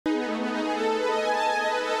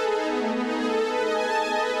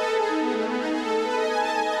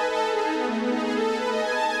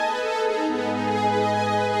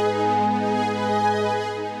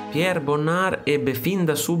Pierre Bonnard ebbe fin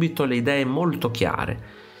da subito le idee molto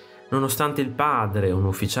chiare. Nonostante il padre, un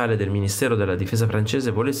ufficiale del Ministero della Difesa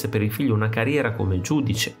francese, volesse per il figlio una carriera come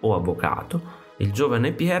giudice o avvocato, il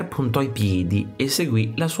giovane Pierre puntò i piedi e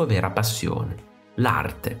seguì la sua vera passione,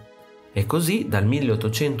 l'arte. E così, dal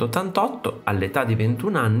 1888, all'età di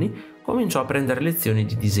 21 anni, cominciò a prendere lezioni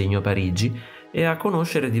di disegno a Parigi e a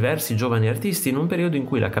conoscere diversi giovani artisti in un periodo in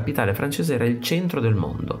cui la capitale francese era il centro del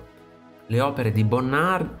mondo. Le opere di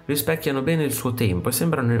Bonnard rispecchiano bene il suo tempo e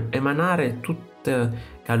sembrano emanare tutto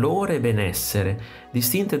calore e benessere,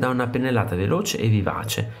 distinte da una pennellata veloce e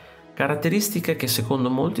vivace, caratteristiche che secondo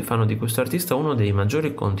molti fanno di questo artista uno dei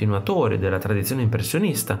maggiori continuatori della tradizione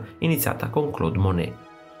impressionista, iniziata con Claude Monet.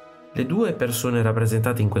 Le due persone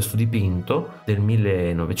rappresentate in questo dipinto del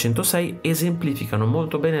 1906 esemplificano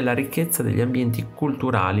molto bene la ricchezza degli ambienti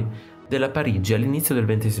culturali della Parigi all'inizio del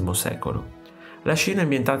XX secolo. La scena è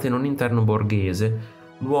ambientata in un interno borghese.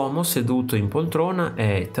 L'uomo seduto in poltrona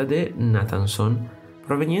è Thadee Natanson,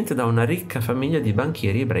 proveniente da una ricca famiglia di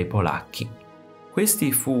banchieri ebrei polacchi.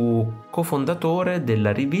 Questi fu cofondatore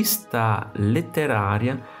della rivista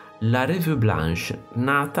letteraria La Revue Blanche,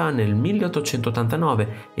 nata nel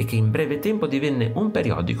 1889 e che in breve tempo divenne un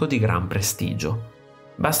periodico di gran prestigio.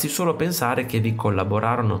 Basti solo pensare che vi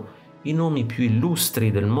collaborarono i nomi più illustri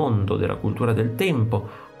del mondo della cultura del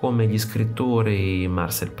tempo, come gli scrittori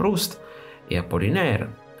Marcel Proust e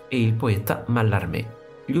Apollinaire e il poeta Mallarmé.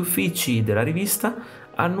 Gli uffici della rivista,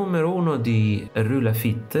 al numero 1 di Rue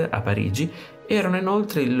Lafitte a Parigi, erano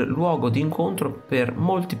inoltre il luogo di incontro per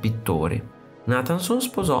molti pittori. Natanson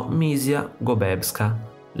sposò Misia Godebska,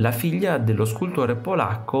 la figlia dello scultore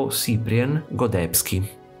polacco Cyprien Godebski.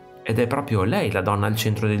 Ed è proprio lei la donna al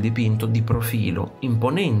centro del dipinto, di profilo,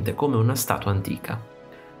 imponente come una statua antica.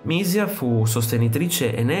 Misia fu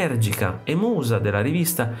sostenitrice energica e musa della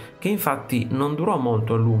rivista, che infatti non durò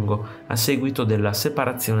molto a lungo a seguito della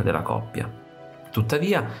separazione della coppia.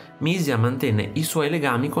 Tuttavia, Misia mantenne i suoi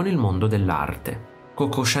legami con il mondo dell'arte.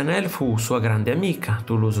 Coco Chanel fu sua grande amica,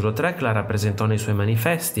 Toulouse-Lautrec la rappresentò nei suoi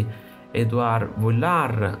manifesti, Édouard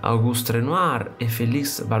Vuillard, Auguste Renoir e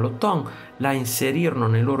Félix Vallotton la inserirono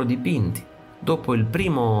nei loro dipinti. Dopo il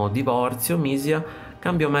primo divorzio, Misia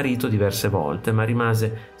cambiò marito diverse volte, ma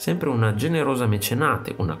rimase sempre una generosa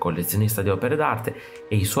mecenate, una collezionista di opere d'arte,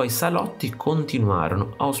 e i suoi salotti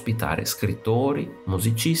continuarono a ospitare scrittori,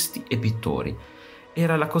 musicisti e pittori.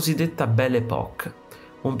 Era la cosiddetta Belle Époque,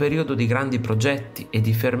 un periodo di grandi progetti e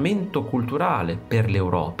di fermento culturale per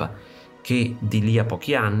l'Europa, che di lì a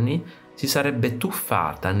pochi anni si sarebbe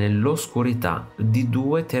tuffata nell'oscurità di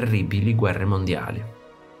 2 terribili guerre mondiali.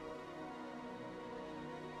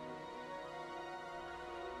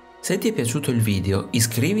 Se ti è piaciuto il video,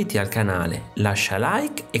 iscriviti al canale, lascia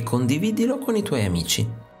like e condividilo con i tuoi amici.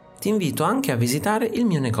 Ti invito anche a visitare il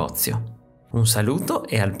mio negozio. Un saluto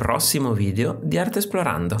e al prossimo video di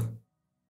Artesplorando.